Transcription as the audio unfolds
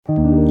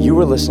You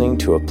are listening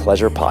to a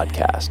pleasure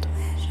podcast.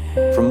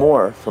 For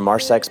more from our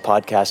Sex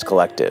Podcast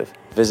Collective,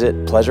 visit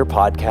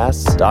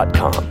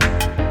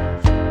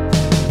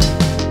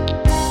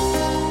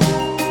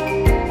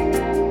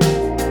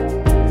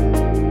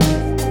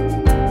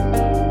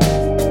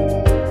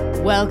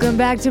Welcome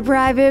back to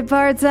Private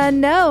Parts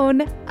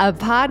Unknown, a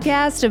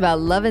podcast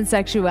about love and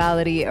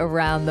sexuality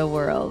around the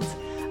world.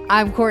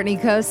 I'm Courtney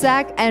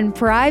Kosak, and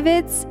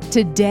privates,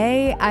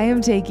 today I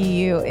am taking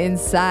you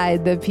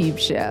inside the peep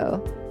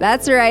show.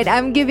 That's right,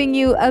 I'm giving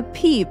you a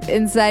peep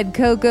inside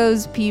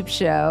Coco's Peep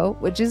Show,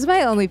 which is my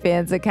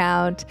OnlyFans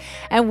account,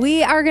 and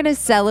we are going to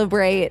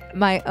celebrate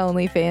my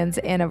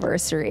OnlyFans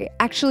anniversary.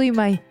 Actually,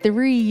 my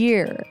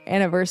 3-year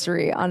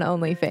anniversary on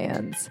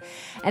OnlyFans.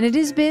 And it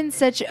has been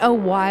such a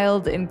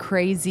wild and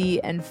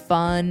crazy and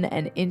fun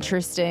and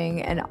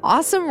interesting and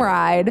awesome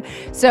ride.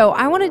 So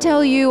I want to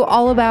tell you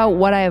all about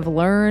what I have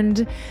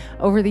learned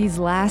over these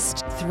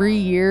last 3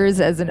 years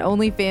as an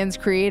OnlyFans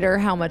creator,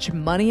 how much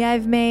money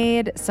I've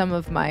made, some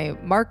of my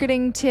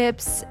marketing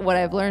tips, what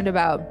I've learned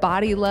about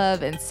body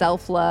love and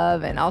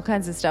self-love and all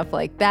kinds of stuff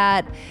like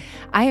that.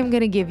 I am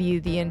going to give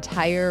you the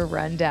entire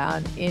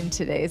rundown in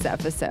today's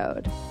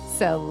episode.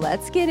 So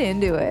let's get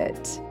into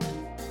it.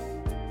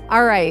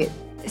 All right.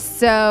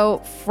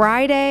 So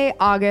Friday,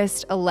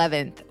 August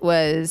 11th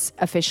was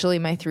officially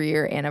my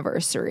 3-year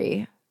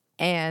anniversary.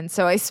 And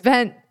so I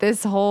spent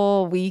this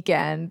whole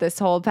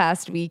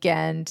past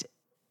weekend,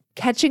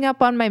 catching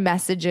up on my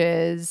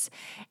messages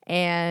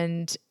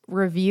and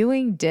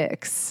reviewing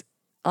dicks,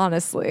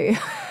 honestly.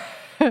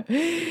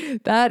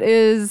 That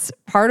is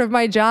part of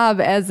my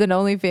job as an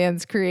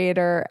OnlyFans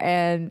creator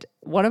and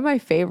one of my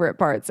favorite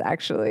parts,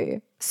 actually.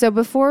 So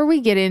before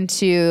we get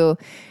into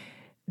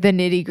the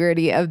nitty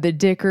gritty of the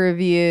dick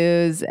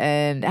reviews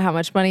and how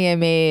much money I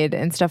made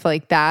and stuff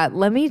like that,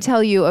 let me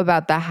tell you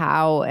about the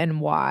how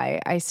and why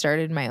I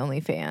started my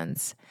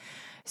OnlyFans.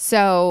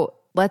 So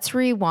let's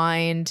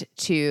rewind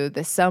to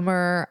the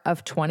summer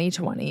of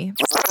 2020.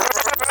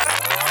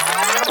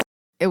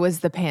 It was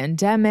the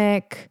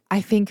pandemic.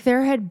 I think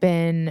there had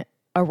been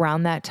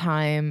around that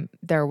time,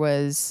 there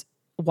was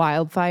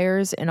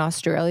wildfires in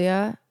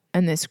Australia,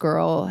 and this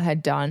girl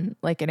had done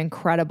like an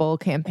incredible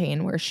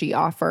campaign where she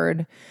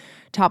offered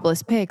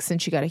topless pics,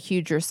 and she got a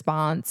huge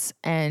response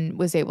and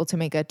was able to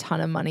make a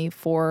ton of money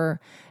for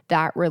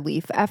that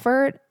relief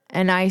effort.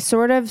 And I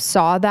sort of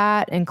saw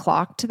that and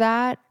clocked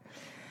that,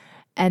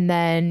 and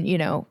then,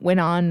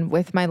 went on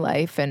with my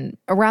life. And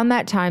around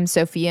that time,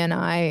 Sophia and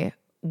I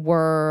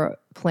were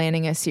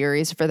planning a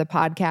series for the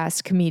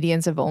podcast,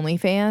 Comedians of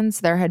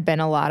OnlyFans. There had been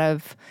a lot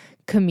of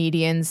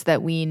comedians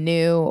that we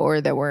knew or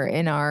that were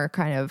in our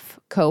kind of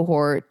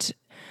cohort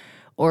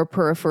or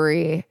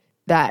periphery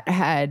that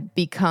had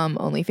become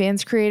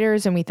OnlyFans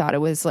creators, and we thought it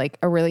was like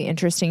a really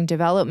interesting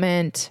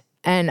development.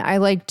 And I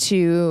like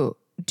to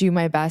do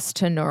my best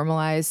to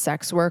normalize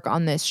sex work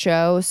on this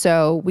show.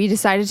 So we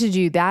decided to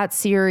do that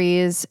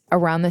series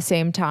around the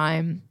same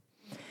time.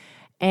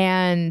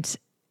 And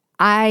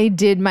I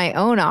did my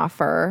own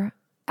offer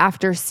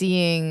after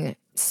seeing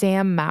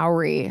Sam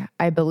Mowry,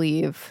 I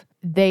believe.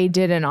 They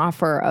did an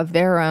offer of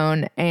their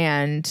own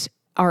and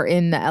are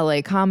in the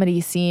LA comedy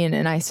scene.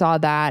 And I saw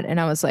that and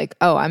I was like,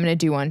 oh, I'm going to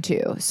do one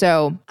too.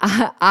 So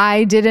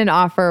I did an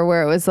offer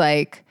where it was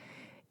like,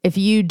 if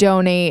you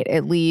donate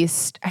at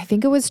least, I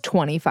think it was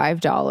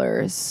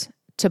 $25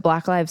 to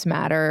Black Lives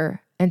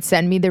Matter and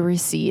send me the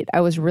receipt.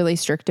 I was really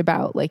strict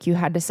about like, you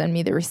had to send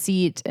me the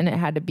receipt and it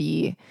had to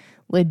be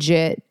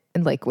legit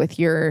and like with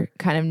your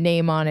kind of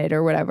name on it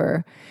or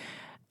whatever.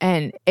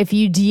 And if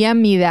you DM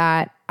me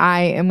that,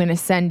 I am going to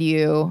send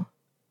you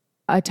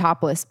a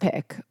topless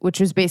pic, which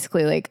was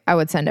basically like, I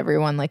would send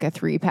everyone like a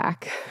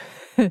 3-pack.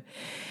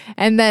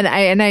 And then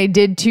I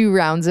did 2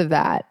 rounds of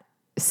that.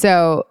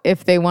 So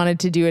if they wanted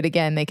to do it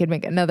again, they could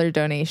make another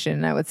donation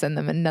and I would send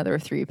them another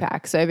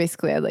 3-pack. So I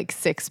basically had like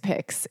 6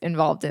 pics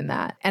involved in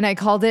that. And I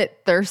called it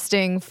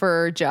Thirsting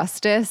for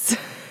Justice,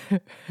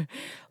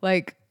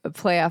 like a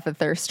play off a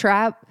thirst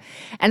trap.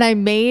 And I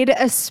made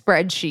a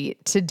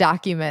spreadsheet to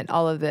document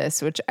all of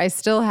this, which I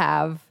still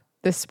have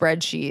the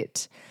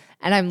spreadsheet.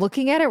 And I'm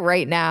looking at it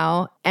right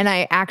now, and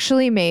I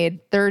actually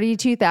made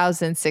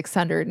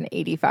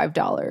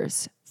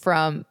 $32,685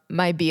 from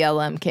my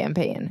BLM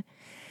campaign.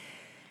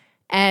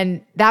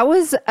 And that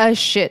was a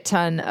shit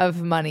ton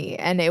of money.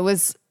 And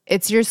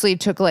it seriously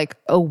took like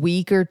a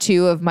week or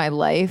 2 of my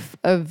life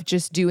of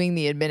just doing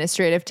the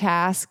administrative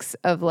tasks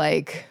of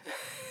like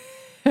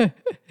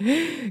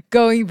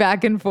going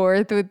back and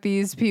forth with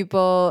these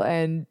people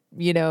and,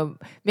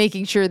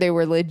 making sure they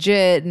were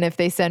legit. And if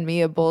they send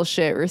me a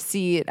bullshit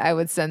receipt, I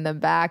would send them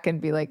back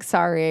and be like,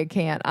 sorry, I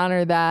can't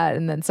honor that.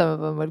 And then some of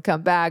them would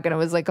come back. And it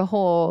was like a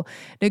whole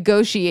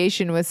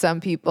negotiation with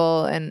some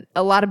people. And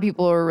a lot of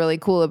people were really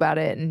cool about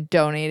it and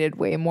donated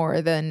way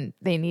more than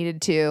they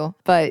needed to.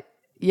 But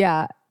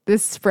yeah,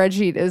 this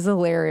spreadsheet is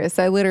hilarious.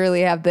 I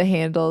literally have the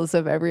handles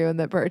of everyone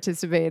that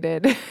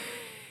participated.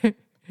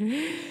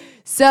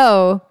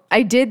 So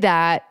I did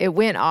that. It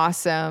went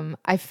awesome.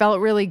 I felt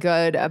really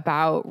good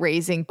about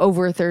raising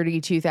over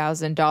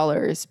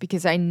 $32,000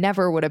 because I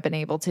never would have been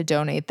able to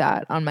donate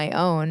that on my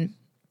own.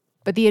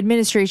 But the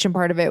administration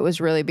part of it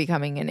was really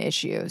becoming an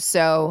issue.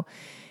 So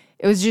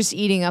it was just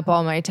eating up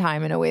all my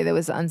time in a way that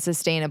was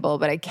unsustainable.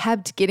 But I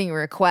kept getting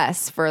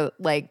requests for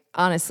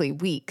honestly,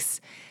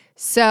 weeks.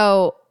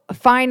 So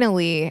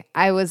finally,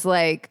 I was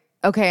like,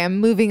 okay, I'm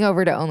moving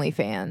over to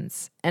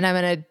OnlyFans and I'm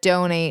going to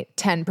donate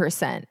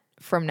 10%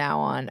 from now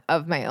on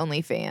of my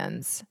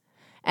OnlyFans.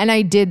 And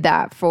I did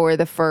that for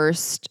the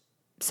first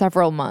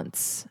several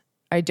months.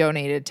 I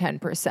donated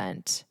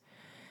 10%.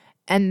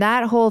 And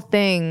that whole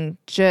thing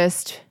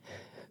just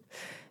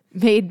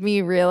made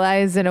me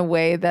realize in a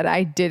way that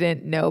I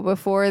didn't know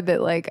before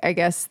that I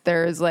guess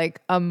there's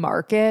a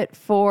market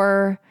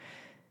for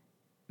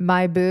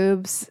my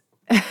boobs.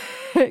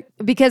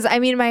 Because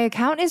my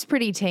account is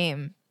pretty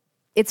tame.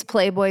 It's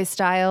Playboy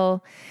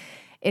style.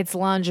 It's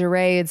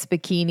lingerie, it's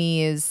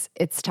bikinis,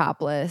 it's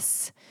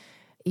topless,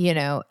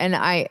 and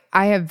I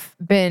have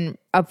been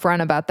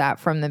upfront about that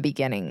from the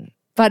beginning.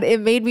 But it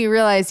made me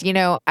realize,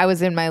 I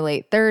was in my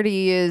late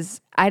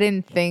 30s. I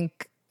didn't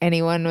think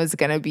anyone was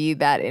going to be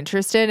that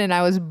interested, and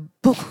I was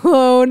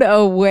blown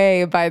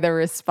away by the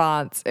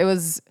response. It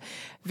was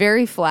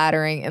very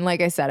flattering. And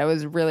like I said, I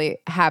was really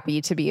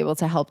happy to be able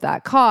to help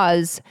that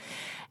cause.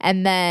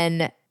 And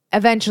then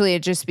eventually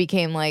it just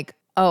became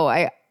oh,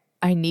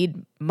 I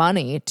need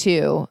money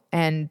too.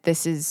 And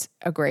this is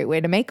a great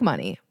way to make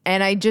money.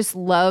 And I just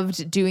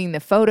loved doing the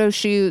photo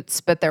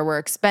shoots, but there were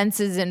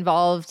expenses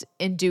involved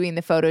in doing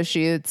the photo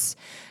shoots.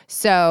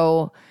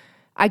 So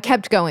I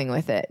kept going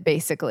with it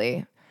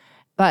basically.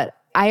 But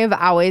I have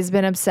always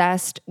been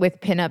obsessed with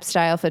pinup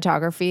style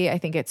photography. I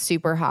think it's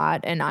super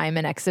hot and I'm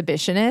an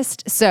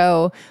exhibitionist.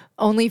 So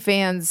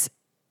OnlyFans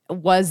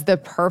was the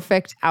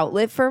perfect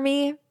outlet for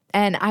me.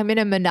 And I'm in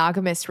a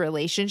monogamous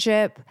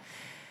relationship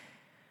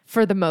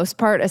for the most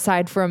part,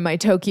 aside from my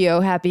Tokyo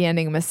happy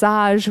ending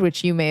massage,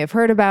 which you may have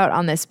heard about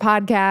on this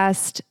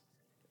podcast.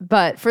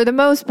 But for the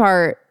most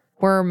part,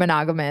 we're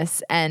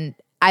monogamous. And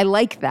I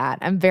like that.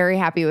 I'm very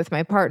happy with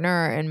my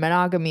partner and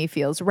monogamy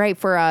feels right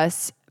for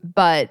us.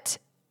 But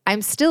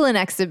I'm still an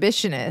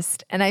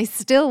exhibitionist and I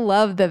still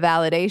love the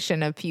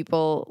validation of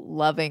people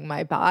loving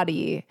my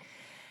body.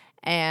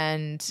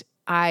 And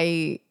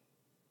I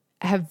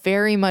have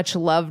very much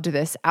loved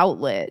this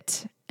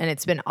outlet. And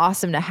it's been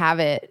awesome to have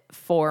it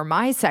for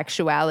my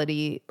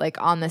sexuality,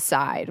 on the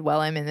side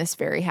while I'm in this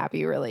very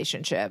happy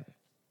relationship.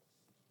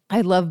 I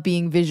love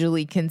being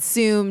visually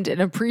consumed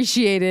and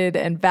appreciated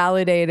and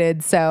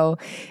validated. So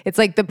it's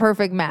the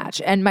perfect match.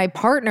 And my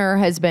partner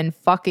has been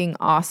fucking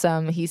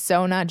awesome. He's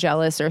so not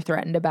jealous or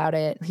threatened about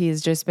it.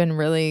 He's just been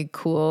really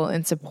cool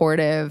and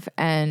supportive.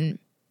 And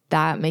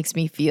that makes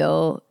me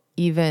feel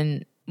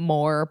even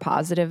more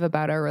positive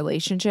about our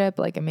relationship.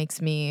 It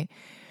makes me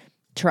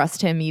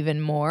trust him even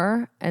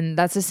more. And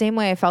that's the same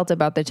way I felt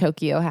about the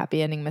Tokyo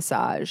happy ending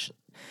massage.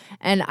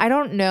 And I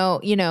don't know,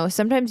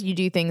 sometimes you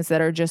do things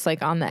that are just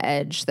on the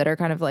edge that are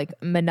kind of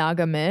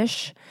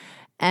monogamish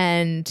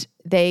and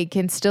they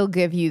can still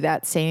give you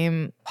that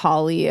same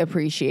poly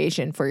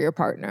appreciation for your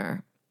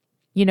partner.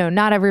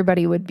 Not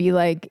everybody would be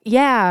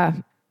yeah,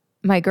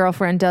 my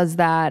girlfriend does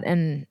that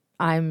and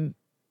I'm,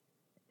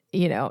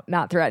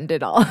 not threatened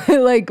at all.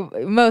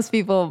 Most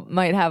people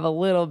might have a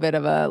little bit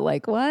of a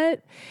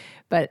what?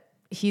 But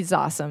he's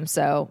awesome.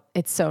 So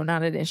it's so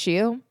not an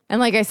issue. And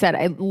like I said,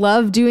 I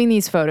love doing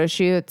these photo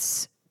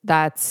shoots.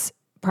 That's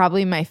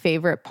probably my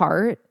favorite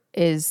part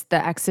is the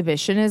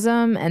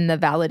exhibitionism and the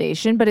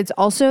validation, but it's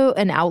also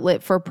an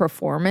outlet for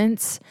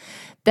performance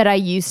that I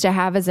used to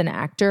have as an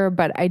actor,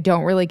 but I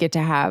don't really get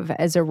to have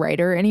as a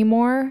writer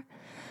anymore.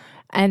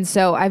 And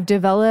so I've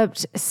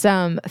developed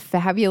some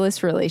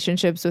fabulous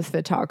relationships with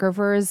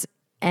photographers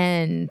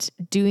and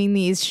doing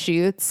these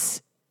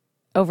shoots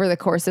over the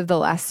course of the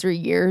last 3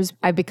 years,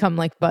 I've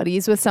become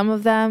buddies with some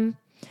of them.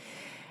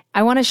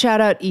 I want to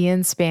shout out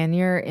Ian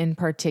Spanier in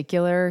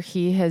particular.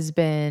 He has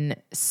been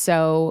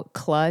so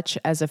clutch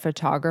as a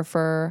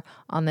photographer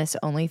on this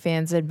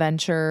OnlyFans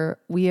adventure.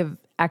 We have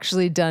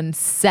actually done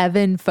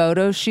 7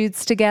 photo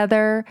shoots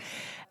together,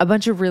 a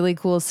bunch of really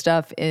cool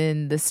stuff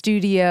in the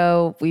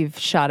studio. We've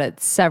shot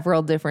at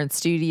several different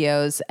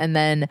studios. And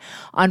then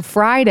on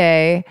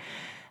Friday,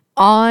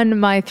 on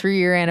my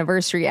 3-year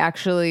anniversary,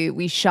 actually,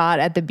 we shot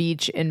at the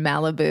beach in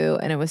Malibu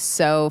and it was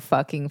so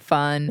fucking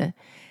fun.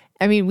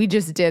 We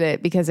just did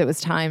it because it was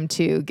time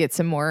to get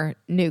some more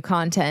new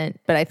content,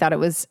 but I thought it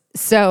was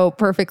so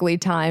perfectly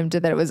timed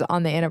that it was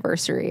on the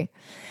anniversary.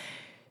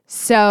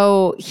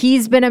 So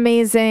he's been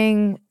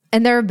amazing.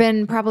 And there have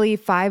been probably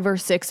 5 or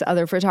 6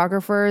 other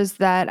photographers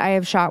that I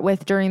have shot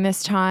with during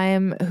this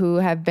time who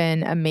have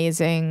been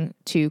amazing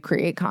to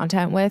create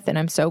content with. And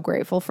I'm so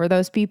grateful for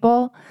those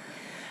people.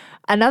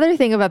 Another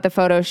thing about the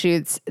photo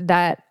shoots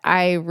that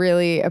I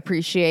really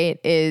appreciate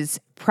is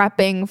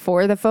prepping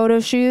for the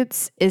photo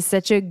shoots is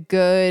such a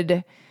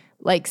good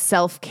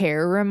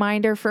self-care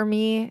reminder for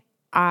me.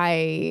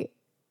 I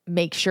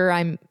make sure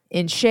I'm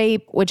in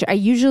shape, which I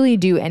usually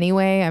do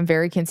anyway. I'm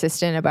very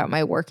consistent about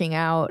my working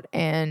out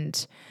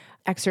and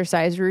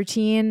exercise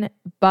routine,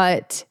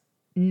 but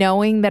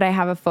knowing that I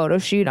have a photo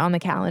shoot on the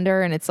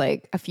calendar and it's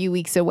like a few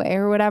weeks away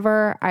or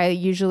whatever, I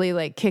usually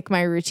like kick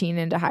my routine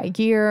into high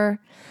gear.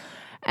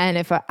 And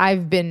if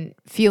I've been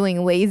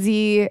feeling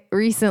lazy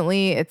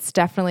recently, it's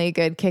definitely a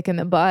good kick in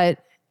the butt.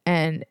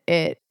 And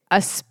it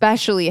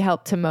especially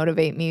helped to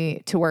motivate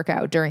me to work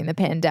out during the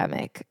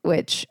pandemic,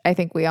 which I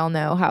think we all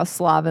know how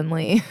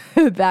slovenly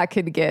that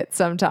could get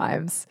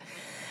sometimes.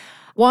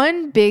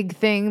 One big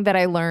thing that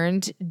I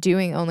learned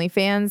doing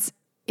OnlyFans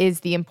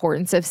is the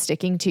importance of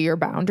sticking to your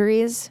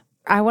boundaries.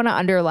 I want to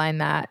underline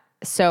that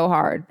so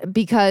hard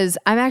because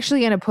I'm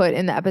actually going to put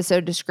in the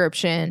episode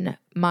description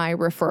my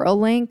referral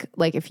link.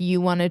 Like if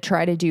you want to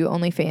try to do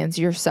OnlyFans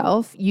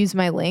yourself, use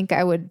my link.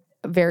 I would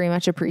very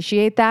much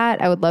appreciate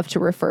that. I would love to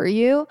refer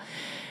you.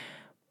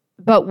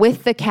 But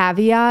with the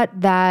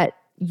caveat that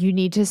you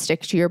need to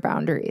stick to your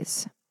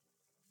boundaries.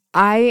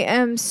 I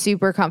am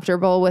super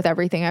comfortable with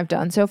everything I've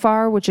done so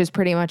far, which is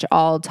pretty much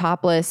all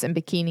topless and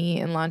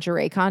bikini and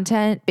lingerie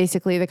content,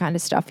 basically the kind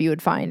of stuff you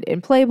would find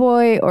in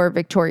Playboy or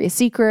Victoria's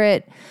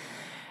Secret.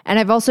 And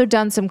I've also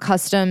done some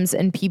customs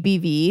and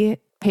PPV,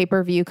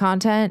 pay-per-view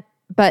content,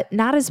 but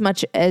not as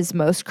much as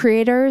most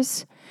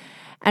creators.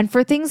 And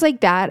for things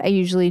like that, I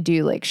usually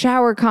do like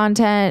shower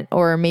content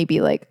or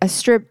maybe like a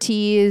strip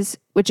tease,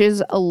 which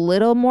is a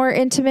little more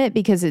intimate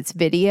because it's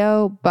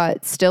video,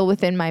 but still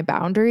within my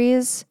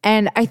boundaries.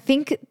 And I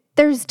think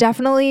there's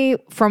definitely,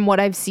 from what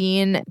I've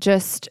seen,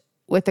 just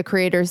with the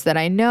creators that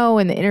I know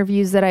and the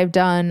interviews that I've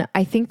done,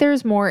 I think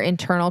there's more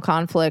internal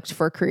conflict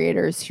for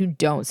creators who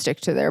don't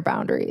stick to their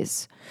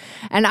boundaries.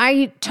 And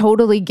I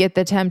totally get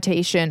the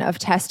temptation of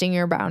testing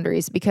your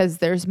boundaries because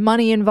there's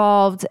money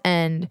involved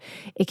and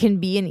it can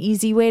be an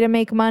easy way to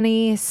make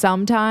money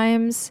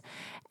sometimes.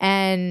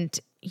 And,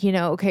 you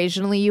know,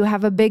 occasionally you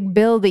have a big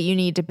bill that you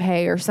need to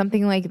pay or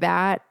something like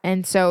that.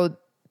 And so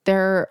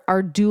there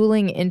are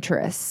dueling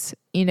interests.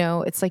 You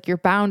know, it's like your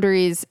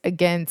boundaries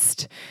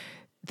against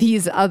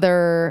these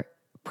other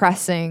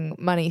pressing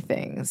money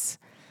things.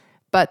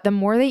 But the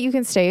more that you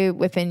can stay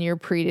within your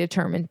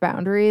predetermined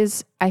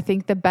boundaries, I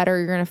think the better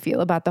you're going to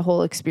feel about the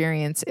whole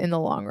experience in the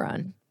long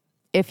run.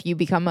 If you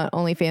become an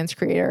OnlyFans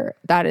creator,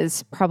 that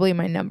is probably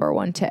my number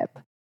one tip.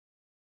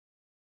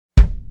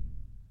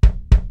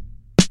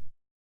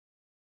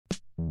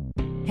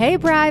 Hey,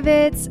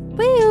 privates.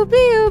 Boo,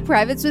 boo.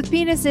 Privates with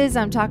penises.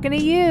 I'm talking to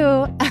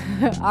you.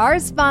 Our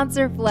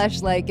sponsor,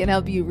 Fleshlight, can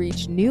help you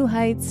reach new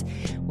heights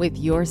with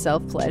your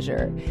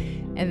self-pleasure.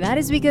 And that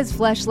is because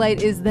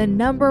Fleshlight is the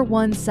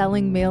 #1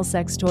 selling male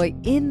sex toy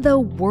in the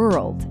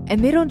world.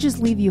 And they don't just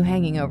leave you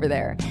hanging over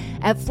there.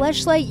 At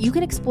Fleshlight, you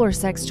can explore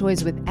sex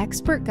toys with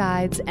expert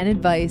guides and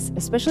advice,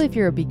 especially if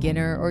you're a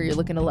beginner or you're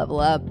looking to level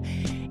up.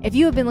 If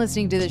you have been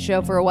listening to the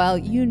show for a while,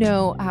 you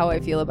know how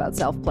I feel about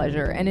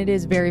self-pleasure, and it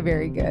is very,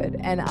 very good.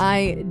 And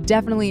I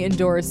definitely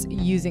endorse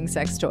using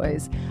sex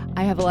toys.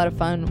 I have a lot of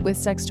fun with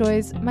sex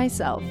toys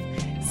myself.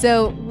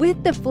 So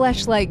with the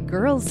Fleshlight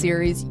Girls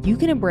series, you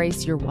can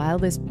embrace your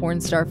wildest porn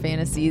star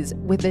fantasies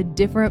with a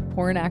different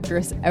porn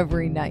actress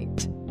every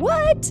night.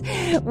 What?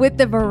 With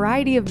the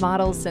variety of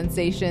models,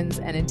 sensations,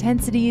 and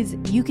intensities,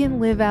 you can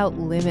live out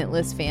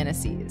limitless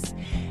fantasies.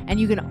 And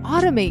you can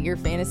automate your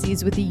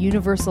fantasies with the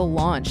universal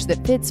launch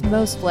that fits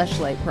most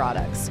Fleshlight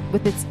products.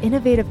 With its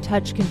innovative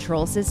touch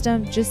control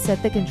system, just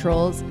set the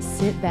controls,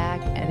 sit back,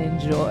 and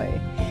enjoy.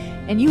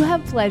 And you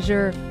have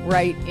pleasure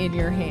right in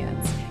your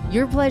hands.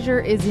 Your pleasure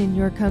is in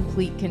your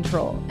complete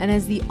control. And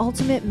as the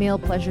ultimate male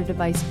pleasure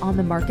device on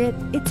the market,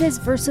 it's as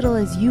versatile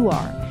as you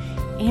are.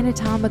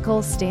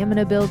 Anatomical,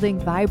 stamina building,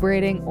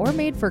 vibrating, or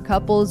made for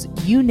couples,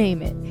 you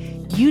name it.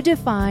 You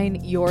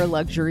define your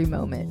luxury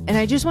moment. And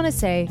I just want to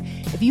say,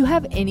 if you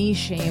have any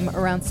shame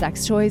around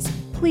sex toys,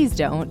 please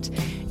don't.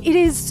 It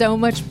is so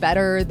much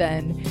better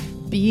than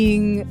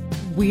being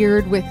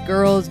weird with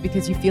girls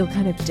because you feel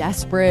kind of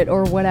desperate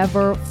or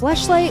whatever.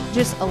 Fleshlight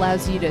just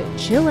allows you to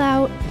chill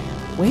out,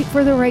 wait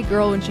for the right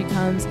girl when she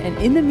comes, and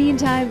in the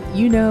meantime,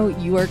 you know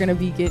you are going to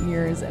be getting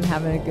yours and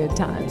having a good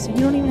time. So you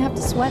don't even have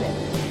to sweat it.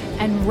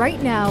 And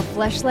right now,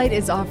 Fleshlight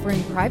is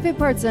offering Private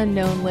Parts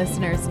Unknown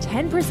listeners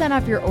 10%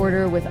 off your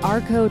order with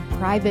our code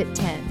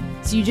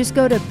PRIVATE10. So you just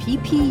go to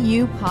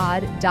ppupod.com.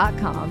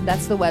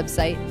 That's the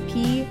website,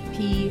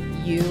 ppupod.com.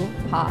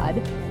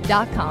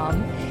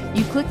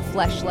 You click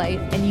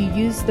Fleshlight and you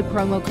use the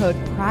promo code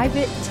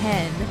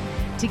PRIVATE10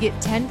 to get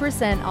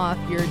 10% off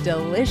your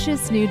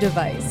delicious new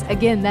device.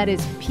 Again, that is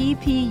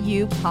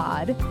ppupod.com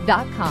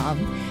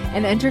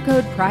and enter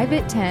code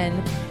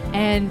PRIVATE10.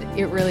 And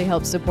it really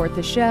helps support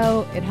the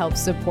show. It helps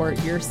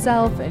support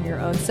yourself and your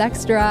own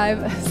sex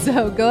drive.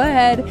 So go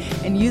ahead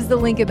and use the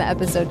link in the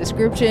episode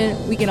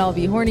description. We can all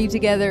be horny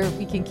together.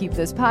 We can keep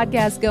this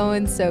podcast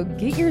going. So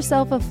get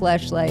yourself a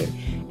Fleshlight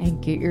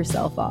and get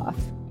yourself off.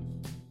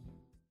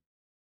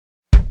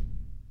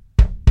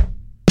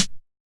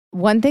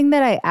 One thing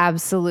that I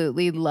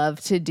absolutely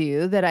love to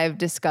do that I've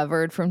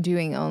discovered from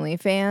doing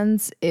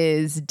OnlyFans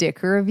is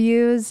dick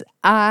reviews.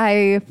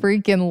 I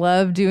freaking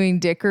love doing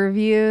dick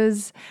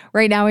reviews.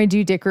 Right now I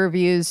do dick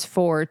reviews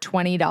for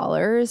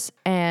 $20,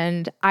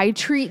 and I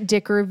treat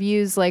dick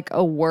reviews like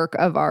a work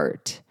of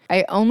art.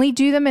 I only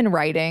do them in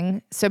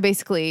writing. So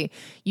basically,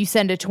 you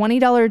send a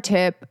 $20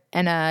 tip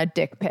and a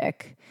dick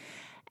pic,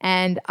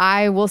 and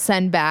I will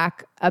send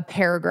back a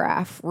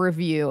paragraph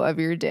review of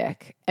your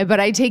dick. But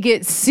I take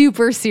it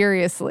super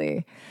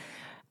seriously.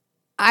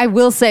 I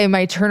will say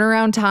my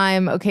turnaround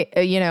time,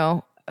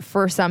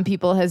 for some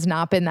people has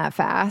not been that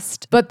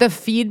fast. But the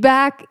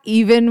feedback,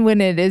 even when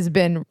it has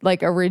been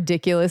like a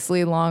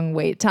ridiculously long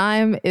wait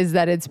time, is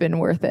that it's been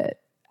worth it.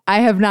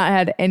 I have not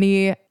had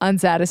any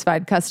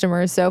unsatisfied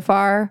customers so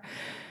far.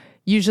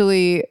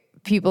 Usually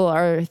people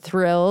are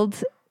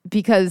thrilled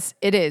because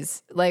it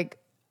is like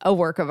a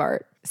work of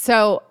art.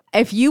 So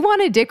if you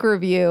want a dick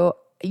review,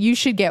 you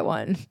should get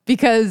one,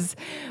 because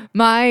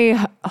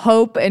my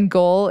hope and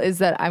goal is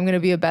that I'm going to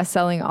be a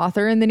best-selling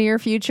author in the near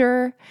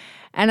future.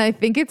 And I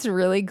think it's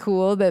really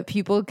cool that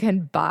people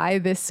can buy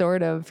this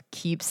sort of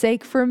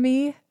keepsake from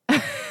me.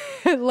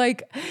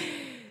 Like,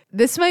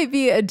 this might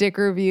be a dick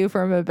review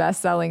from a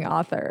best-selling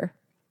author.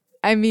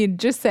 I mean,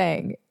 just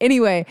saying.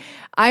 Anyway,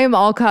 I am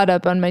all caught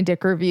up on my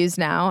dick reviews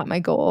now. My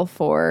goal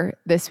for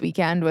this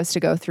weekend was to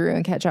go through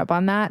and catch up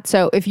on that.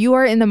 So if you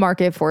are in the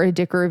market for a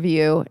dick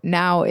review,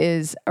 now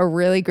is a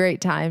really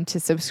great time to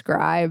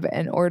subscribe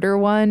and order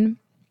one.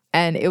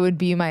 And it would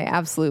be my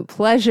absolute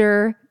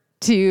pleasure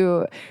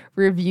to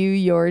review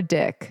your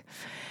dick.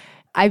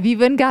 I've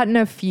even gotten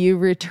a few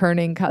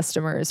returning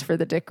customers for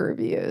the dick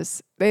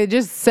reviews. They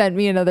just sent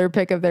me another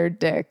pic of their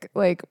dick.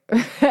 Like,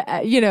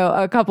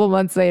 a couple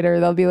months later,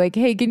 they'll be like,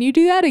 hey, can you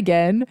do that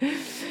again?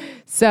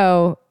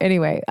 So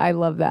anyway, I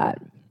love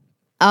that.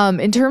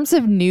 In terms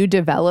of new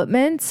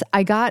developments,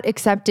 I got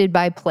accepted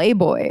by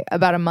Playboy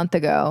about a month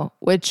ago,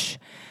 which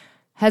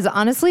has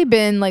honestly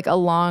been like a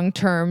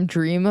long-term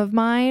dream of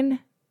mine.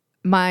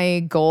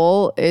 My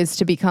goal is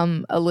to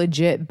become a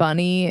legit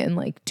bunny and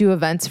like do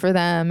events for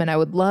them. And I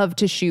would love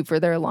to shoot for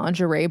their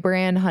lingerie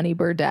brand, Honey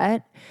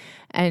Burdette,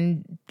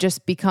 and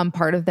just become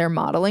part of their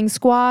modeling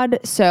squad.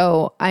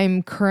 So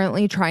I'm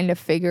currently trying to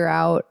figure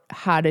out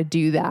how to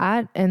do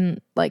that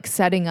and like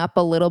setting up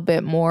a little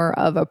bit more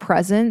of a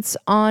presence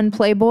on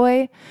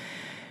Playboy.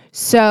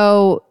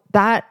 So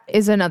that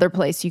is another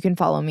place you can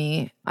follow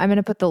me. I'm going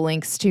to put the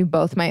links to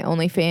both my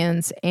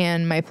OnlyFans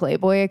and my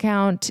Playboy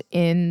account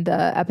in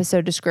the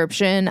episode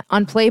description.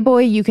 On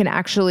Playboy, you can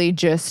actually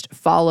just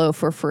follow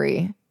for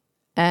free,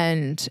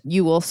 and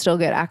you will still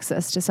get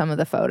access to some of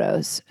the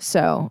photos.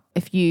 So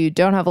if you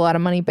don't have a lot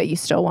of money, but you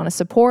still want to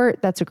support,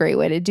 that's a great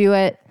way to do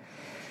it.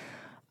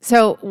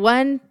 So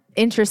one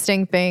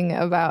interesting thing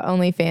about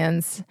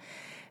OnlyFans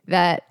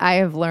that I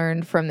have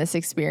learned from this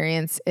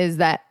experience is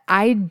that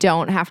I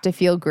don't have to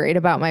feel great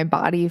about my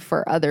body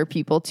for other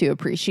people to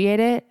appreciate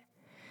it.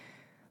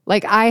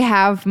 Like, I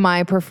have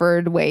my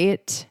preferred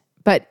weight,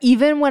 but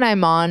even when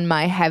I'm on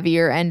my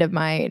heavier end of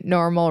my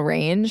normal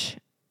range,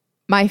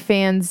 my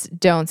fans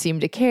don't seem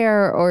to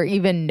care or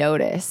even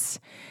notice.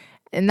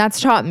 And that's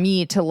taught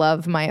me to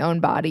love my own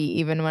body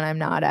even when I'm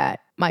not at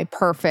my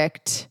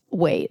perfect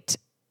weight.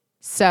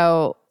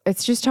 So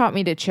it's just taught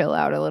me to chill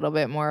out a little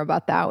bit more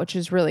about that, which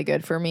is really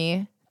good for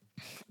me.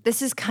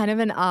 This is kind of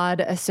an odd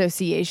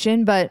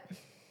association, but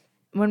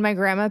when my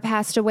grandma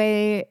passed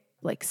away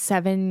like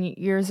 7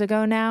 years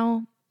ago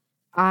now,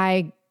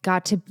 I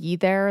got to be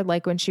there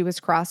like when she was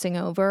crossing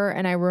over,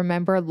 and I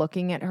remember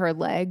looking at her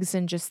legs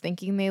and just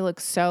thinking they look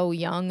so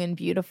young and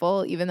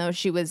beautiful, even though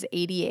she was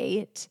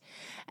 88.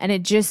 And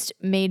it just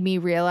made me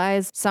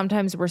realize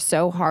sometimes we're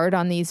so hard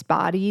on these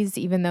bodies,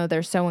 even though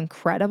they're so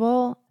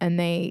incredible, and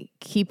they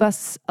keep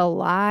us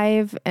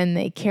alive and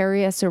they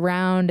carry us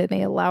around and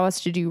they allow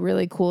us to do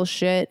really cool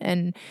shit,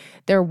 and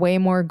they're way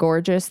more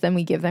gorgeous than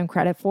we give them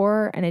credit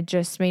for. And it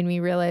just made me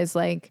realize,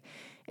 like,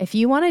 if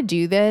you want to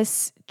do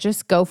this,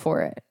 just go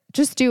for it.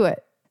 Just do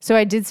it. So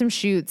I did some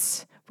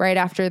shoots right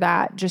after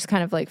that, just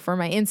kind of like for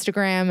my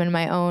Instagram and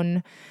my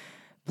own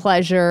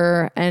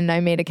pleasure. And I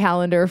made a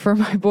calendar for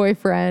my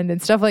boyfriend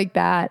and stuff like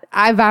that.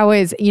 I've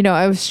always,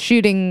 I was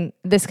shooting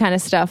this kind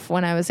of stuff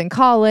when I was in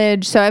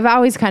college. So I've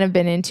always kind of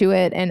been into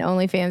it. And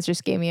OnlyFans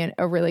just gave me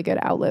a really good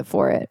outlet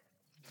for it.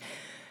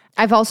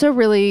 I've also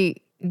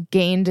really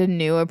gained a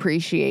new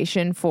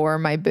appreciation for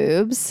my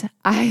boobs.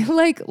 I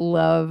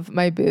love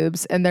my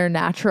boobs, and they're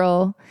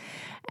natural.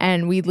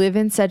 And we live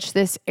in such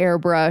this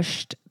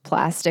airbrushed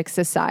plastic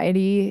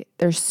society.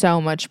 There's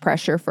so much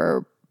pressure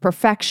for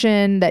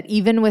perfection that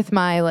even with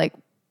my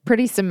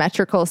pretty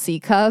symmetrical C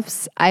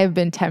cuffs, I have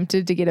been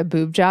tempted to get a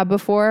boob job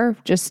before,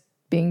 just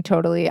being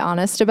totally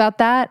honest about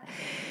that.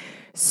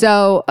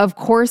 So of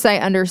course I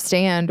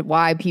understand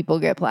why people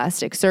get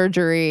plastic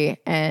surgery,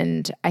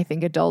 and I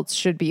think adults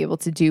should be able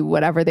to do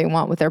whatever they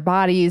want with their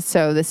bodies.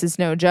 So this is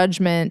no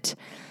judgment.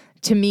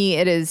 To me,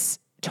 it is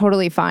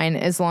totally fine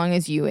as long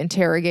as you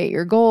interrogate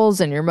your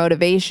goals and your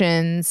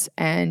motivations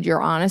and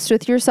you're honest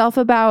with yourself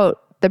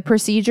about the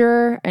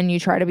procedure and you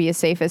try to be as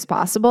safe as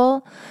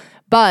possible.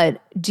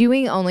 But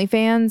doing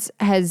OnlyFans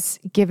has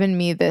given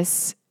me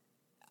this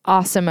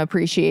awesome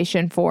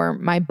appreciation for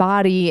my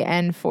body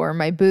and for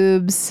my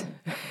boobs.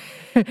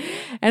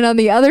 And on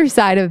the other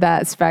side of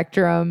that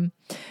spectrum,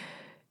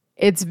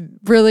 it's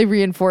really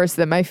reinforced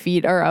that my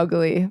feet are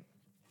ugly.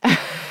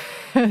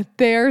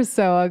 They're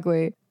so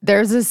ugly.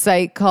 There's a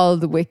site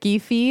called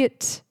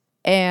WikiFeet,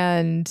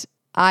 and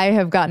I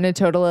have gotten a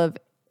total of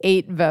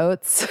 8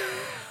 votes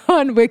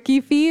on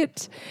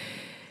WikiFeet.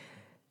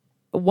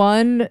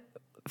 1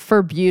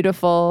 for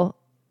beautiful,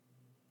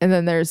 and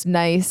then there's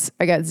nice.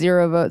 I got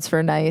 0 votes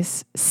for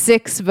nice,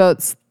 6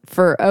 votes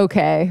for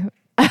okay,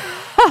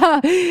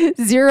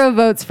 0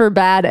 votes for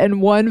bad,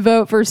 and 1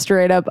 vote for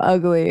straight up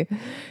ugly.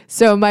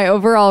 So my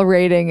overall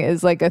rating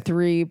is like a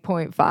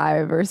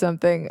 3.5 or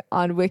something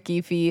on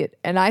WikiFeet.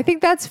 And I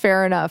think that's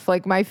fair enough.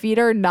 Like, my feet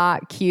are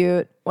not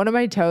cute. One of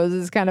my toes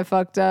is kind of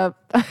fucked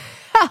up.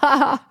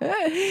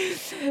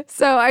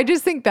 So I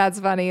just think that's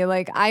funny.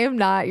 Like, I am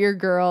not your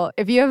girl.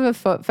 If you have a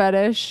foot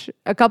fetish,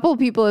 a couple of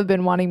people have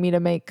been wanting me to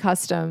make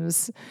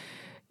customs,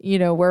 you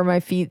know, where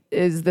my feet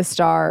is the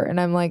star. And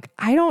I'm like,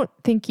 I don't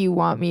think you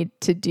want me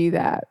to do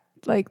that.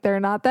 Like, they're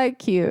not that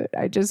cute.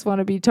 I just want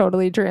to be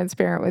totally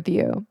transparent with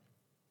you.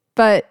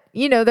 But,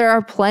 you know, there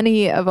are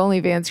plenty of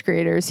OnlyFans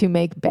creators who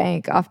make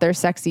bank off their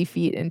sexy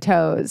feet and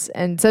toes.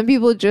 And some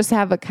people just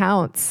have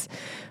accounts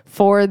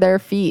for their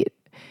feet.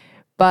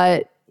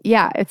 But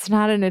yeah, it's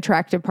not an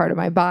attractive part of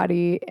my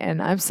body,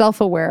 and I'm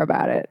self-aware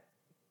about it.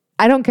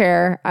 I don't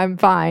care. I'm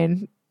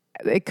fine.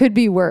 It could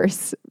be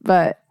worse,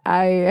 but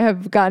I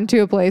have gotten to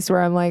a place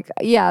where I'm like,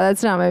 yeah,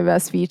 that's not my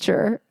best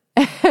feature.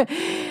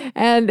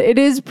 And it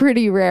is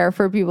pretty rare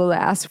for people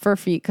to ask for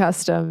feet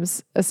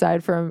customs,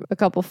 aside from a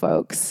couple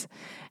folks.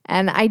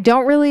 And I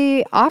don't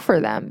really offer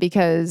them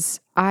because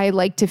I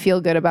like to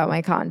feel good about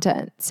my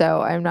content.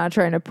 So I'm not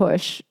trying to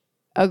push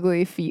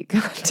ugly feet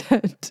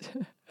content.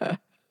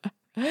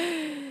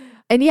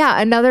 And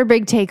yeah, another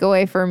big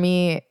takeaway for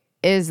me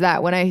is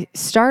that when I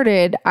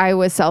started, I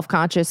was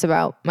self-conscious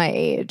about my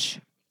age.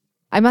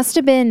 I must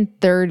have been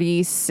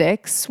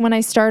 36 when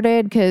I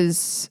started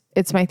because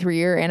it's my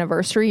 3-year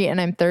anniversary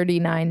and I'm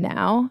 39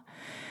 now.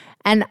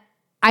 And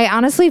I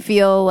honestly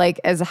feel like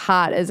as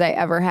hot as I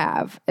ever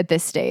have at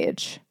this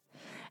stage.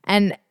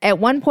 And at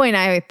one point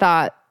I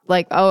thought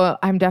like, oh,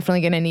 I'm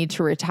definitely going to need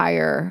to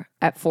retire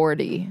at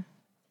 40.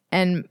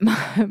 And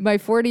my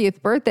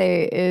 40th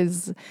birthday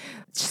is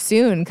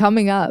soon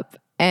coming up,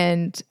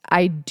 and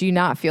I do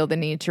not feel the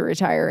need to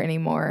retire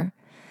anymore.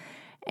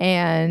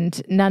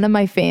 And none of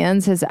my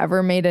fans has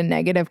ever made a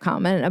negative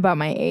comment about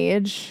my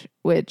age,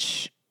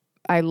 which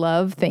I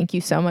love. Thank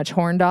you so much,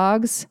 horn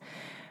dogs.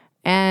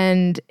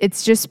 And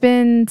it's just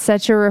been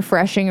such a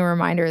refreshing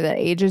reminder that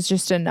age is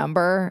just a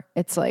number.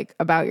 It's like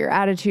about your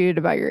attitude,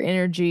 about your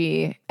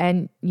energy,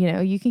 and you know,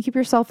 you can keep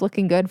yourself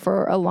looking good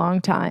for a long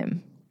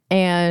time.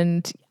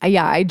 And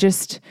yeah, I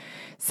just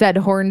said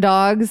horn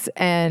dogs,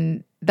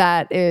 and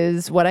that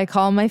is what I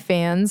call my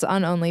fans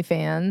on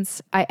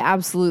OnlyFans. I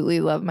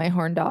absolutely love my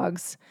horn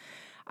dogs.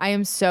 I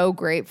am so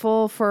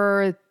grateful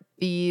for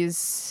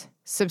these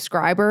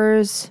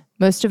subscribers.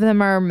 Most of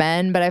them are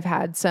men, but I've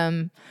had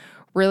some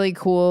really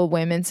cool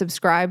women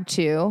subscribe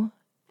too.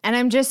 And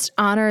I'm just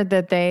honored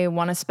that they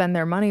want to spend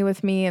their money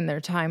with me and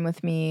their time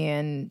with me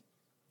and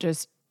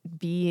just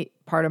be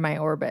part of my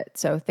orbit.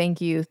 So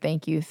thank you,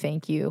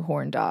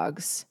 horn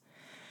dogs.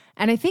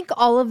 And I think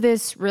all of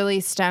this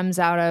really stems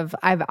out of,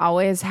 I've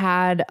always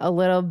had a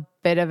little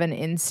bit of an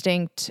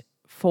instinct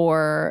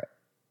for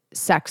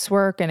sex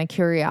work and a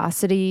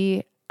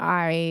curiosity.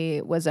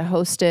 I was a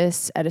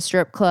hostess at a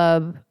strip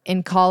club.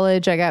 In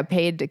college, I got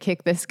paid to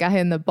kick this guy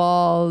in the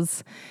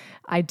balls.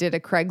 I did a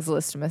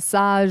Craigslist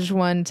massage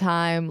one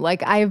time.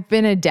 Like, I've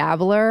been a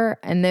dabbler,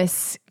 and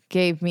this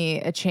gave me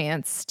a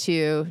chance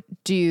to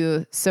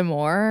do some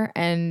more.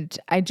 And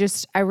I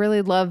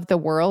really love the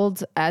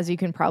world, as you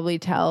can probably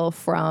tell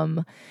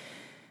from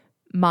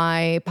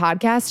my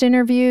podcast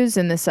interviews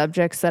and the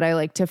subjects that I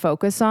like to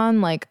focus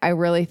on. Like, I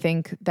really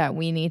think that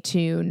we need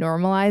to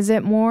normalize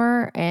it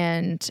more.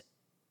 And,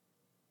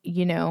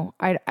 you know,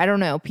 I don't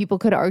know, people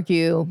could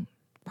argue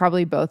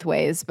probably both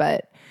ways,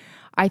 but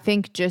I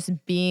think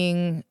just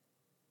being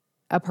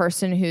a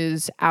person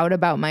who's out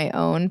about my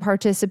own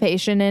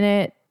participation in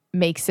it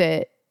makes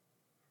it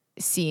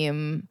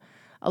seem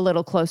a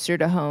little closer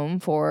to home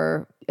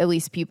for at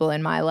least people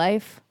in my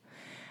life.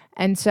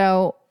 And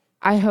so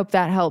I hope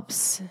that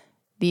helps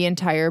the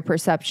entire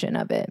perception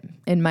of it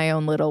in my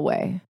own little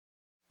way.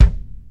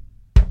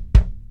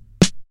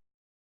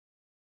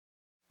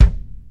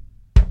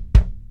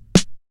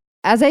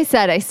 As I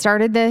said, I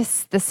started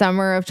this the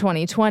summer of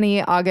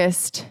 2020,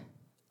 August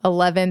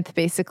 11th,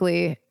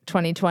 basically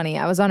 2020.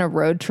 I was on a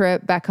road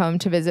trip back home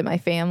to visit my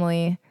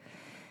family.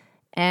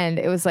 And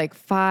it was like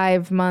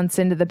 5 months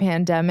into the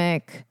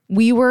pandemic.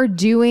 We were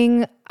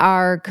doing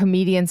our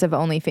Comedians of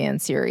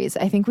OnlyFans series.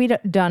 I think we'd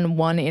done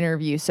one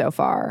interview so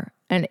far.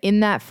 And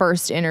in that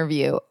first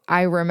interview,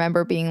 I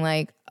remember being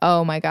like,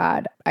 oh my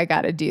God, I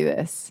got to do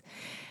this.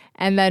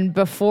 And then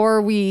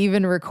before we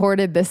even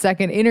recorded the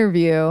second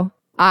interview,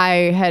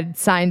 I had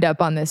signed up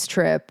on this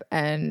trip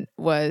and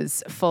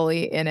was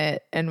fully in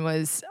it and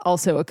was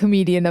also a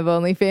comedian of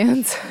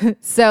OnlyFans.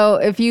 So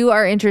if you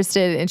are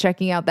interested in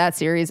checking out that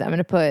series, I'm going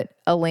to put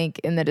a link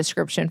in the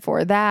description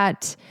for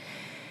that.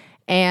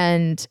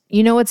 And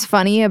you know what's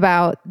funny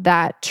about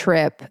that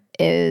trip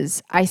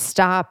is I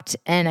stopped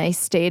and I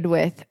stayed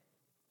with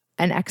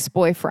an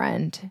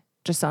ex-boyfriend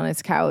just on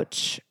his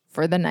couch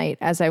for the night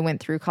as I went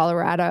through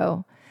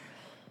Colorado.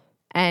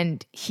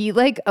 And he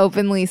like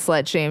openly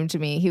slut shamed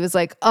me. He was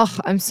like, "Oh,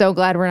 I'm so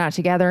glad we're not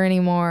together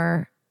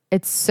anymore.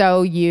 It's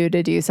so you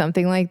to do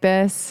something like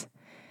this."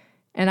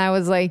 And I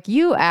was like,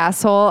 "You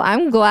asshole.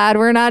 I'm glad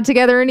we're not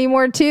together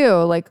anymore too."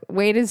 Like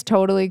Wade is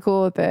totally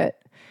cool with it.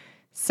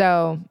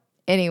 So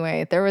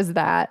anyway, there was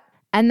that.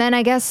 And then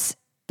I guess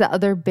the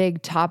other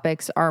big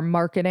topics are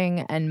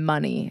marketing and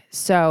money.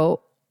 So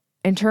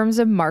in terms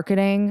of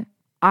marketing,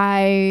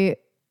 I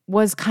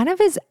was kind of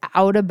as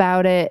out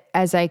about it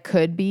as I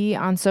could be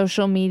on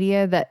social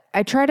media, that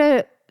I try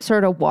to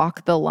sort of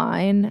walk the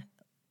line.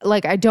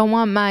 Like, I don't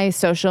want my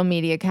social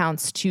media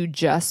accounts to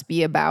just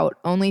be about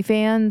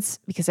OnlyFans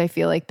because I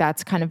feel like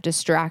that's kind of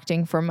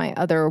distracting from my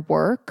other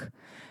work.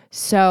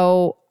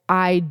 So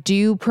I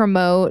do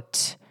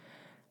promote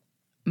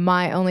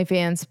my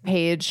OnlyFans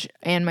page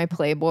and my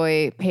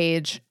Playboy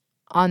page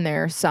on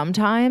there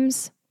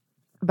sometimes,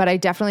 but I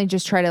definitely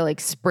just try to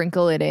like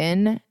sprinkle it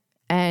in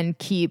and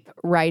keep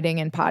writing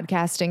and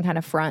podcasting kind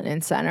of front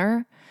and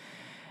center.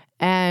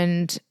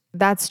 And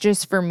that's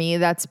just for me.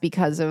 That's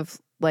because of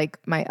like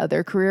my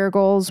other career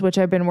goals, which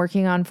I've been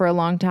working on for a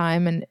long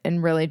time,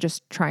 and really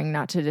just trying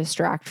not to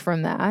distract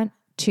from that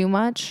too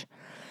much.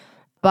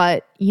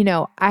 But, you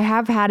know, I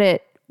have had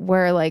it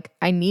where like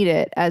I need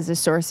it as a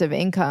source of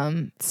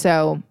income.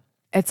 So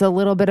it's a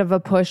little bit of a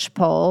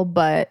push-pull,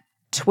 but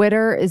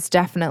Twitter is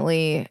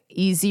definitely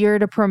easier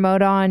to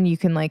promote on. You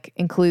can like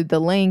include the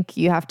link.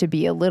 You have to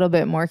be a little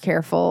bit more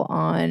careful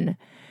on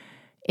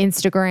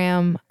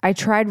Instagram. I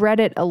tried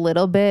Reddit a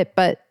little bit,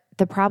 but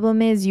the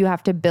problem is you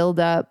have to build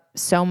up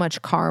so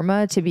much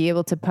karma to be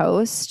able to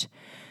post.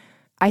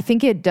 I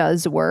think it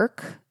does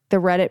work, the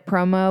Reddit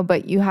promo,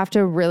 but you have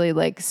to really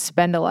like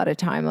spend a lot of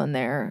time on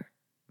there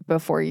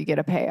before you get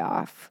a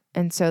payoff.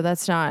 And so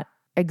that's not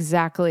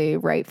exactly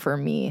right for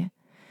me.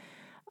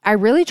 I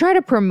really try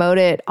to promote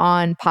it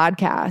on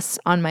podcasts,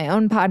 on my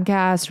own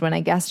podcast, when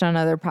I guest on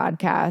other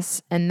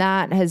podcasts. And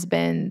that has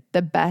been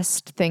the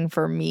best thing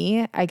for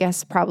me, I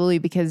guess, probably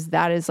because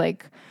that is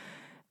like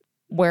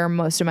where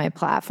most of my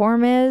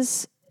platform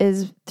is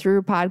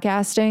through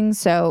podcasting.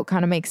 So it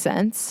kind of makes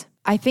sense.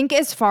 I think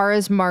as far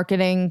as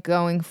marketing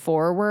going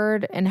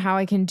forward and how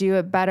I can do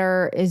it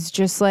better is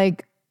just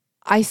like,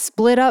 I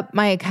split up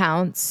my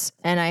accounts,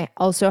 and I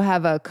also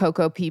have a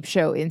Coco Peep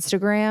Show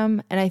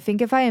Instagram. And I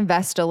think if I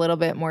invest a little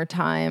bit more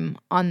time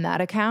on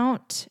that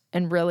account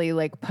and really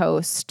like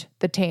post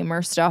the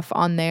tamer stuff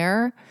on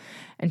there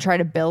and try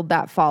to build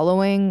that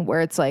following where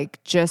it's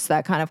like just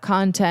that kind of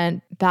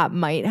content, that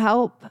might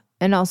help.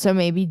 And also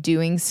maybe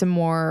doing some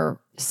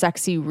more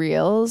sexy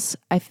reels.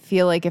 I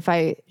feel like if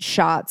I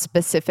shot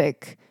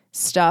specific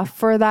stuff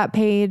for that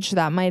page,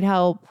 that might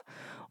help.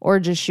 Or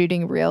just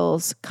shooting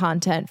reels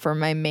content for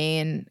my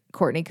main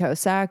Courtney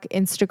Kosak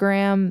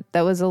Instagram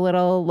that was a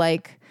little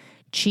like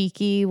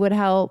cheeky would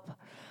help.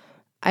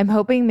 I'm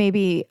hoping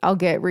maybe I'll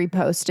get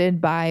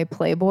reposted by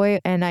Playboy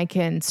and I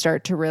can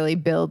start to really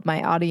build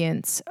my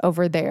audience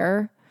over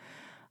there.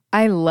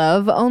 I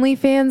love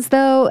OnlyFans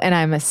though, and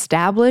I'm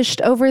established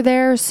over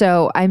there,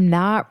 so I'm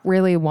not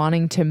really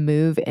wanting to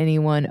move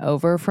anyone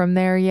over from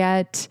there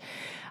yet.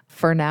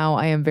 For now,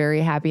 I am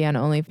very happy on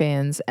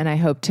OnlyFans, and I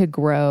hope to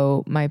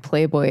grow my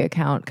Playboy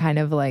account kind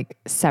of like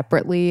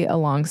separately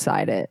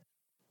alongside it.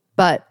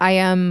 But I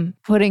am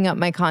putting up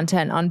my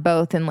content on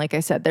both. And like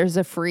I said, there's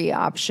a free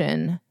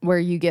option where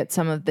you get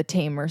some of the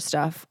tamer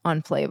stuff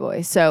on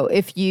Playboy. So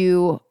if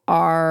you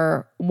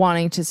are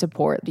wanting to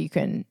support, you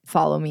can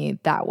follow me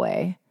that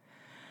way.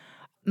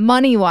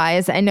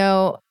 Money-wise, I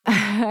know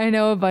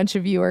a bunch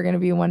of you are going to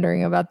be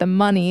wondering about the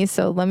money,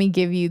 so let me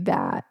give you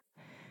that.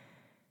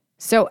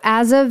 So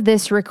as of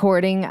this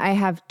recording, I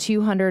have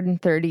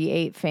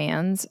 238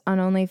 fans on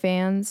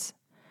OnlyFans.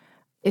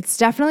 It's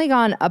definitely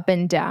gone up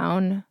and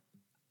down.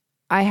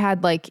 I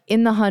had like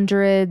in the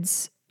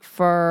hundreds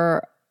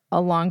for a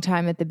long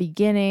time at the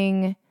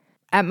beginning.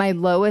 At my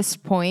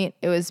lowest point,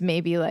 it was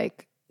maybe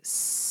like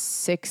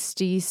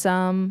 60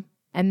 some.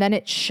 And then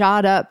it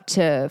shot up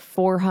to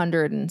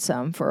 400 and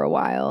some for a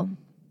while.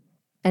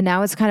 And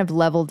now it's kind of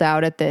leveled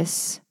out at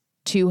this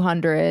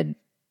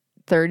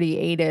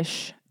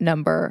 238-ish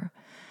number.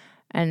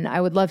 And I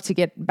would love to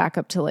get back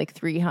up to like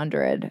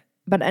 300.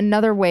 But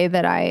another way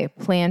that I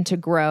plan to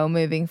grow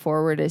moving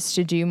forward is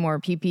to do more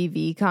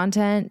PPV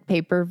content,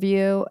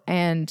 pay-per-view.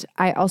 And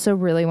I also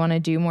really want to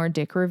do more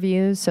dick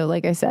reviews. So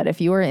like I said, if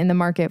you are in the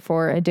market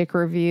for a dick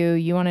review,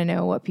 you want to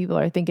know what people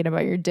are thinking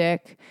about your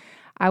dick,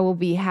 I will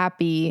be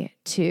happy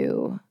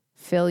to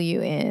fill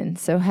you in.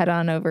 So head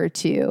on over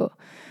to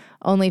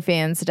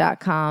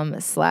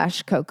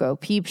onlyfans.com/Coco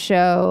Peep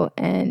Show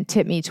and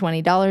tip me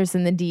 $20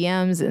 in the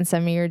DMs and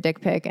send me your dick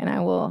pic and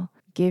I will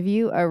give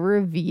you a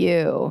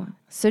review.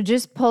 So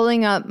just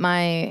pulling up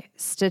my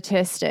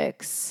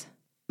statistics,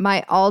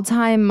 my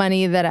all-time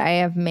money that I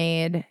have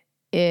made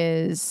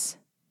is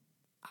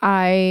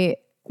I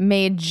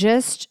made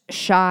just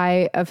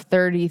shy of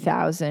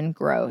 30,000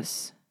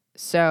 gross.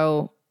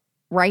 So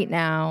right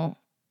now,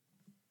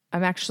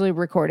 I'm actually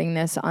recording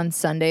this on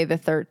Sunday the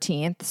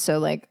 13th, so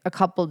like a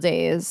couple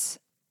days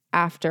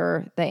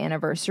after the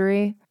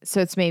anniversary.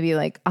 So it's maybe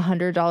like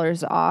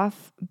 $100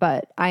 off,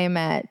 but I am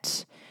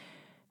at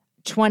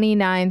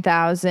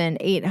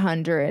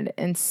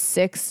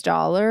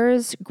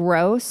 $29,806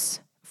 gross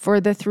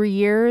for the 3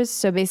 years.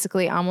 So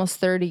basically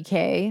almost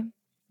 $30K.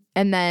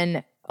 And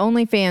then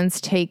OnlyFans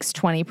takes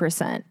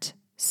 20%.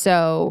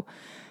 So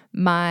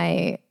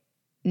my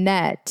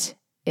net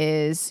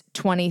is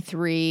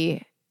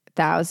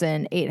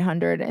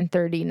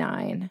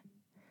 $23,839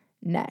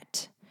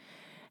 net.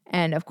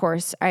 And of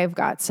course, I've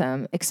got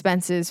some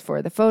expenses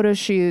for the photo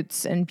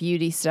shoots and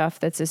beauty stuff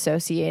that's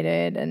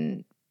associated.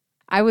 And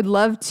I would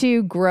love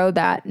to grow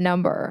that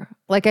number.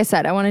 Like I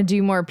said, I want to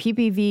do more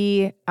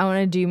PPV. I want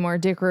to do more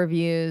dick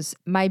reviews.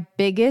 My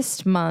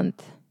biggest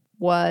month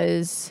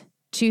was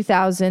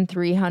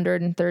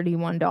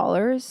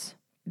 $2,331.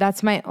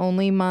 That's my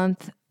only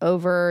month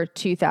over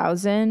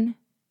 2,000,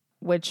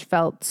 which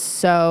felt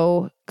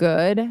so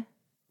good.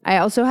 I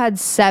also had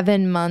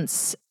 7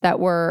 months that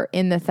were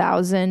in the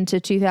 $1,000 to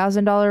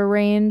 $2,000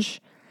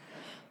 range,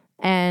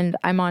 and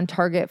I'm on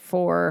target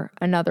for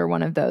another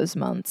one of those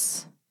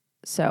months.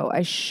 So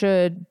I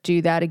should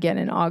do that again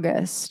in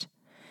August.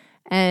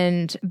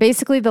 And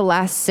basically the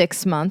last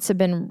 6 months have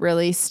been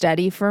really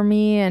steady for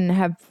me and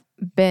have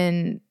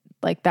been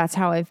like, that's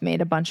how I've made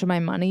a bunch of my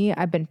money.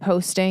 I've been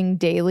posting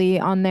daily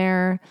on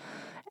there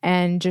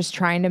and just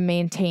trying to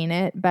maintain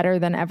it better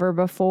than ever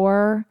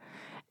before.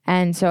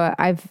 And so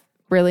I've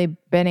really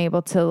been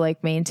able to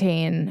like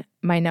maintain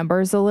my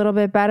numbers a little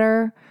bit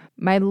better.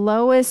 My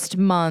lowest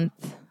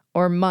month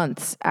or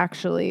months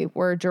actually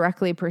were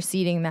directly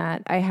preceding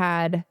that. I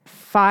had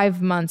 5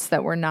 months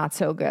that were not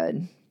so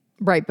good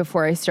right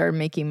before I started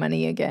making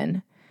money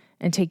again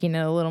and taking it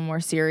a little more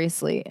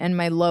seriously. And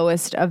my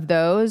lowest of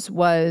those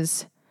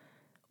was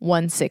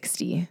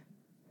 160.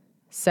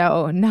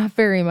 So not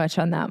very much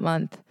on that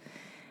month.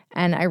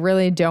 And I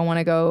really don't want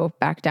to go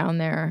back down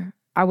there.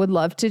 I would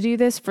love to do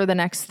this for the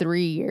next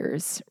 3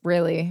 years,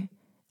 really.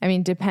 I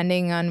mean,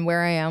 depending on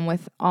where I am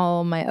with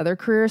all my other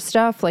career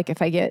stuff, like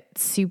if I get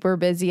super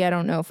busy, I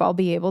don't know if I'll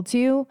be able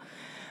to.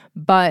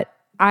 But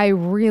I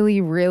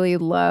really, really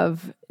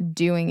love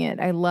doing it.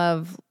 I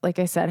love, like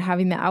I said,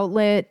 having the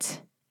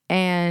outlet,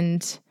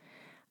 and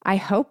I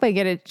hope I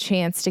get a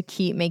chance to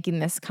keep making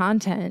this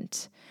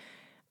content.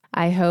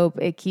 I hope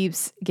it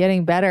keeps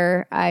getting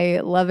better.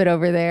 I love it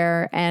over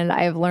there, and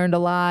I've learned a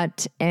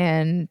lot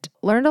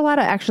of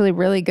actually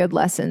really good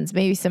lessons,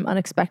 maybe some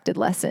unexpected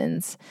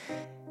lessons.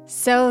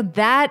 So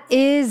that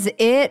is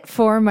it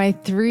for my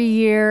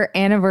 3-year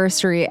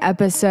anniversary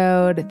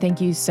episode. Thank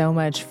you so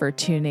much for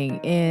tuning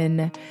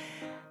in.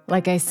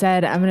 Like I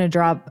said, I'm going to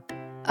drop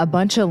a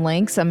bunch of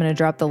links. I'm going to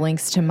drop the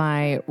links to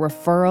my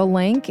referral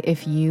link.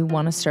 If you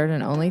want to start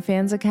an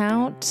OnlyFans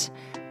account,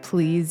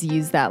 please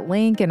use that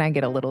link and I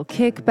get a little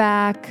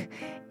kickback.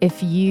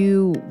 If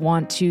you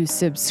want to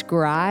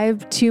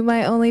subscribe to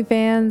my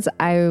OnlyFans,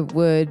 I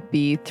would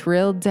be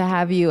thrilled to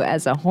have you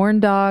as a horn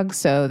dog.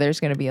 So there's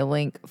going to be a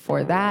link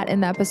for that in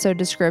the episode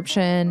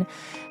description.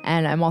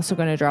 And I'm also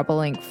going to drop a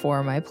link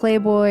for my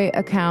Playboy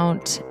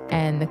account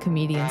and the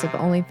Comedians of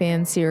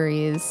OnlyFans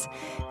series.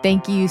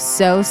 Thank you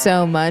so,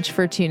 so much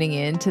for tuning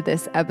in to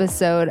this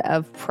episode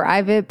of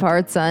Private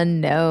Parts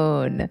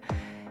Unknown.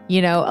 You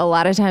know, a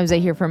lot of times I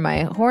hear from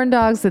my horn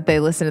dogs that they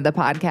listen to the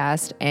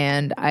podcast,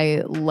 and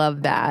I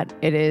love that.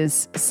 It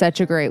is such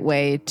a great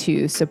way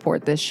to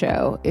support this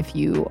show. If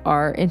you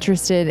are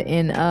interested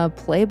in a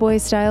Playboy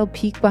style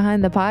peek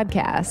behind the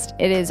podcast,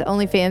 it is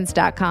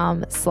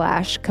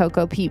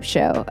onlyfans.com/Coco Peep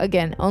Show.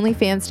 Again,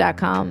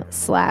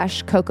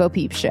 onlyfans.com/Coco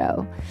Peep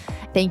Show.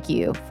 Thank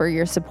you for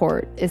your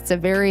support. It's a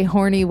very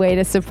horny way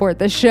to support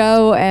the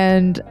show,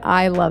 and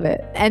I love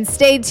it. And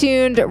stay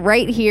tuned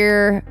right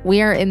here.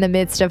 We are in the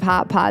midst of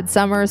Hot Pod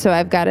Summer, so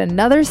I've got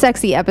another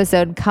sexy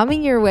episode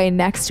coming your way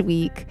next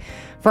week.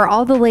 For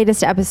all the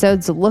latest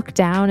episodes, look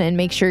down and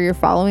make sure you're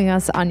following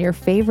us on your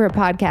favorite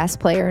podcast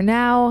player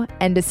now.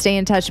 And to stay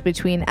in touch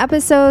between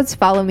episodes,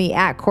 follow me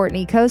at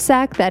Courtney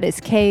Kosak. That is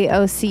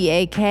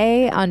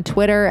KoCak on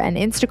Twitter and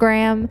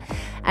Instagram.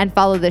 And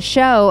follow the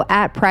show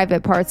at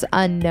Private Parts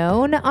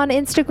Unknown on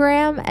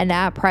Instagram and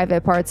at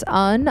Private Parts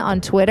Un on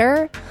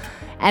Twitter.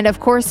 And of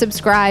course,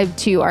 subscribe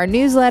to our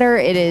newsletter.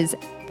 It is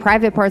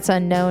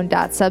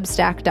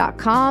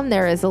privatepartsunknown.substack.com.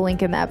 There is a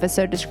link in the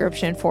episode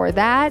description for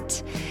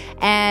that.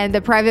 And the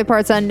Private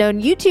Parts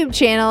Unknown YouTube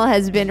channel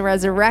has been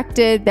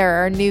resurrected.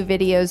 There are new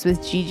videos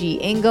with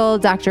Gigi Engel,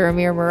 Dr.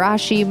 Amir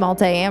Marashi,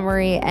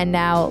 Multi-Amory, and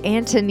now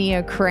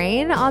Antonia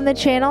Crane on the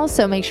channel.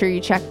 So make sure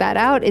you check that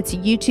out. It's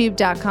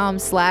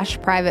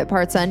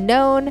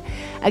youtube.com/privatepartsunknown.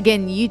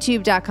 Again,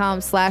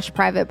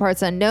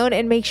 youtube.com/privatepartsunknown.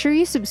 And make sure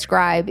you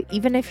subscribe,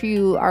 even if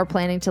you are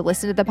planning to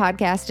listen to the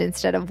podcast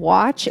instead of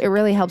watch. It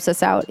really helps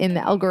us out in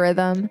the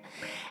algorithm.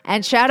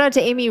 And shout out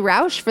to Amy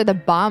Rausch for the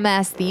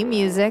bomb-ass theme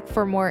music.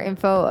 For more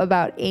info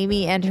about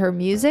Amy and her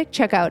music,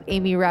 check out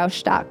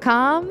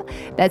amyrausch.com.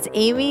 That's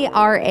Amy,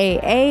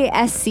 RAASCH.com.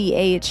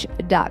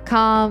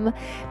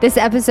 This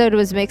episode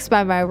was mixed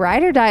by my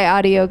ride or die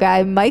audio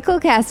guy, Michael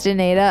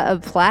Castaneda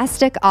of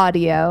Plastic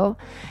Audio.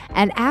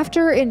 And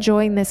after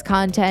enjoying this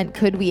content,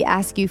 could we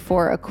ask you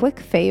for a quick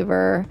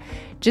favor?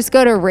 Just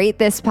go to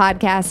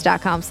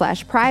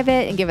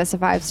ratethispodcast.com/private and give us a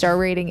 5-star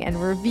rating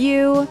and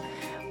review.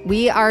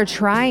 We are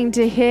trying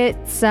to hit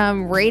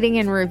some rating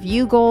and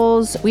review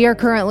goals. We are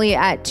currently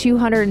at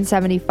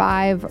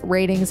 275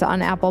 ratings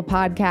on Apple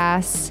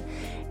Podcasts,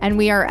 and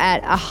we are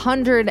at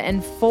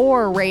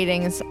 104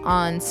 ratings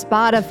on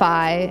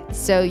Spotify.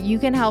 So you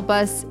can help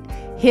us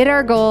hit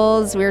our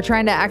goals. We're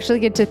trying to actually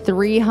get to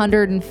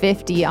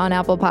 350 on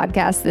Apple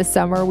Podcasts this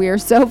summer. We are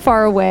so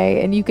far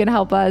away, and you can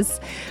help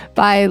us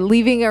by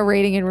leaving a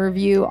rating and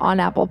review on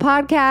Apple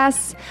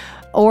Podcasts,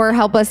 or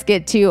help us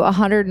get to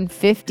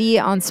 150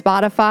 on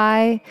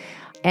Spotify.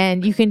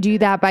 And you can do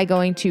that by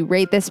going to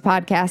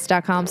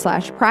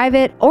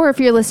ratethispodcast.com/private. Or if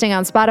you're listening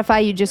on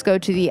Spotify, you just go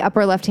to the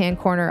upper left-hand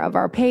corner of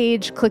our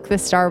page, click the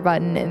star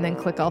button, and then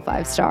click all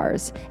 5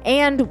 stars.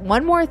 And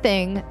one more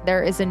thing,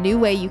 there is a new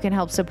way you can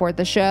help support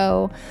the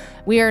show.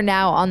 We are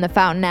now on the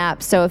Fountain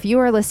app. So if you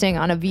are listening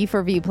on a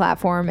V4V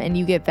platform and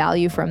you get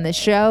value from this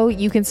show,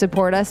 you can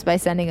support us by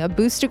sending a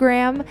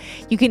boostagram.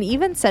 You can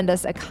even send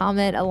us a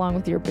comment along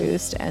with your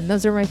boost. And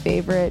those are my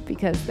favorite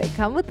because they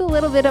come with a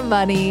little bit of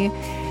money.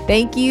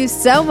 Thank you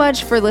so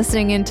much for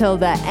listening until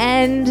the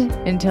end.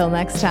 Until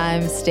next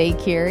time, stay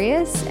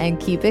curious and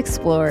keep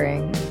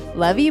exploring.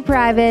 Love you,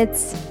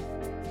 privates.